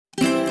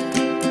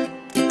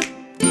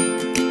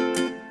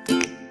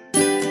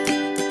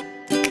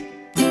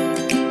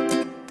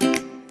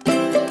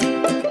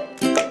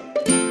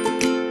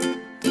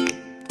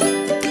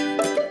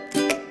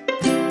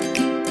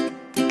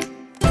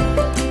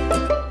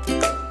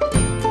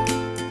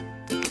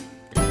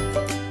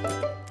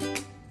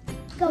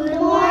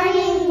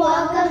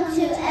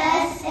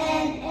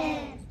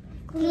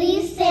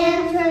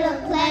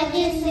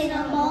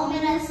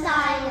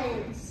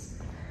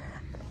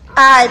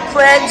I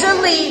pledge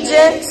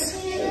allegiance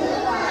to the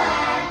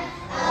flag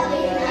of the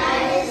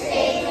United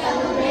States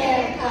of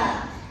America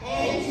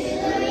and to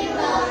the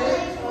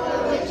republic for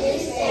which it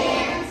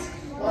stands,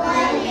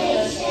 one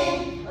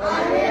nation,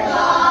 under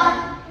God,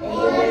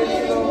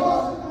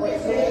 indivisible,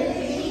 with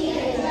liberty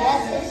and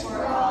justice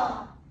for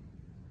all.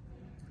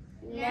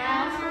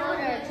 Now for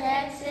the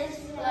Texas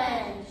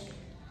pledge.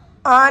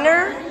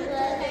 honor. The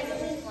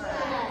Texas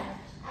flag.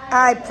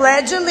 I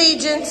pledge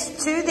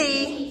allegiance to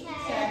thee,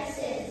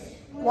 Texas,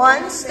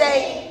 one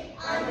state,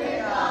 under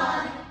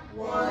God,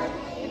 one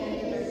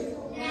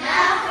indivisible.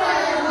 Now for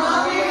the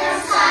moment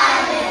of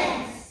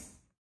silence.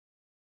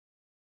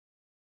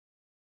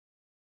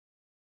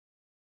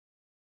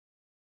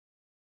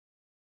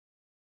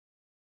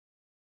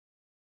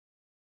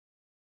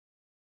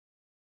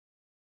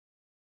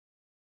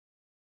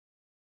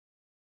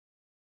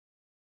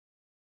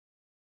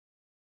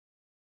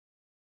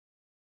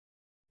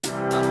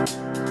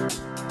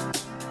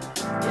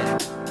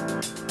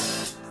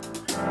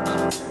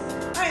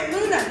 All right,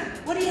 Luna,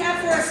 what do you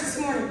have for us this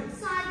morning?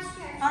 Side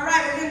stretch. All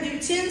right, we're going to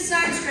do 10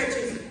 side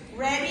stretches.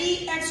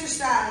 Ready,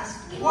 exercise.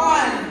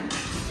 1,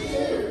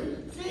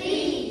 2,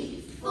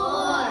 3, 4,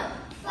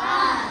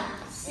 5,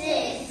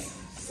 6,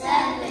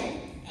 7,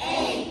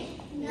 8,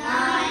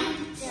 9,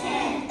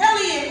 10.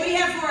 Elliot, what do you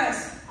have for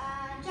us?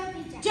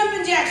 Jumping jack.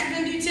 Jumping jacks. We're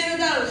going to do 10 of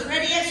those.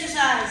 Ready,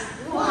 exercise.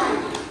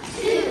 1,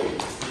 2,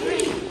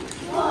 3,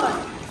 4,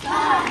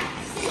 5,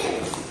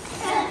 6,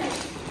 7,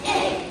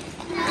 8,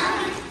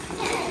 9,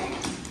 10.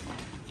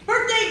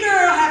 Birthday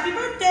girl, happy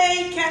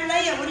birthday. Cat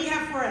Leia, what do you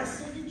have for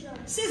us?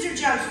 Scissor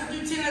jumps. We'll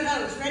do 10 of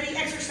those. Ready,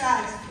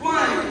 exercise.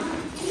 1,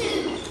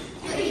 2,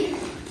 3,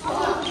 4,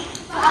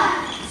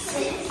 5,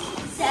 6,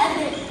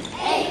 7,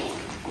 8,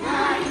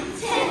 9,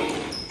 10.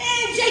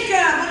 and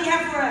Jacob, what do you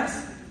have for us?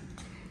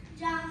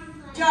 Jogging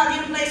play. Jog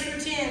in place for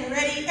 10.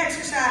 Ready,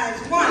 exercise.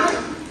 1,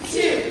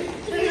 2,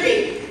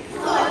 3,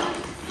 4,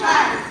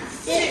 5,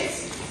 6,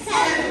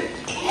 7,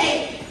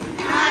 8,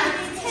 9,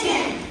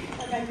 10.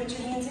 Okay, put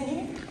your hands in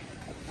here.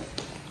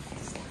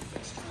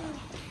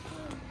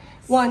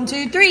 1,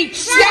 2, 3.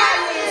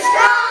 Stallion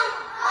strong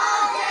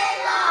all day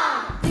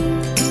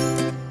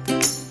long.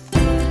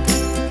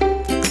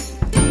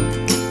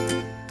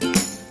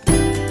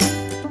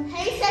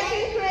 Hey,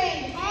 second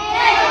grade.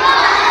 Hey,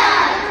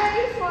 what?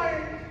 Ready for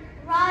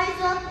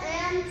rise up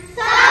and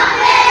stop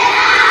it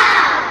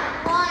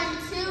out. 1,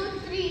 2,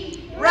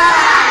 3.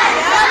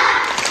 Rise up.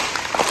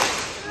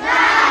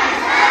 Rise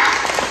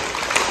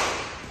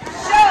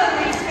Show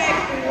respect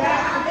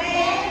throughout the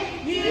day.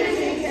 Use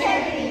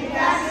integrity,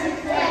 class and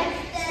play.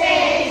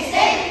 Stay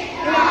safe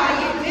in all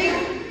you do.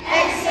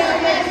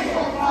 Excellence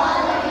will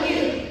follow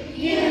you.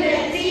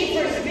 Unity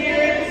for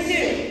spirit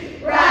pursue.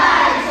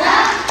 Rise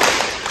up.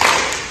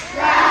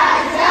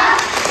 Rise up.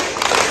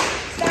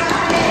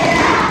 Stop it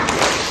out.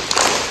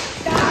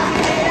 Stop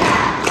it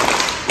out.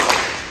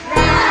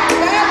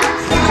 Rise up.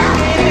 Stop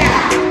it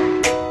out.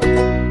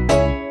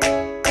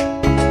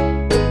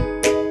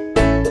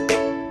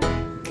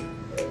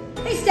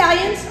 Hey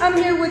Stallions, I'm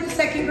here with the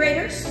second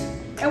graders,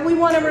 and we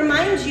want to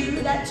remind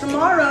you that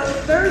tomorrow,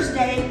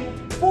 Thursday,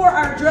 for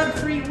our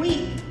drug-free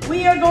week,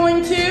 we are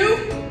going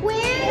to Wear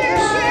your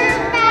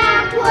shirt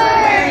backwards.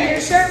 wear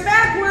your shirt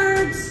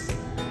backwards.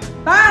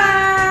 Bye!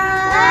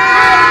 Bye.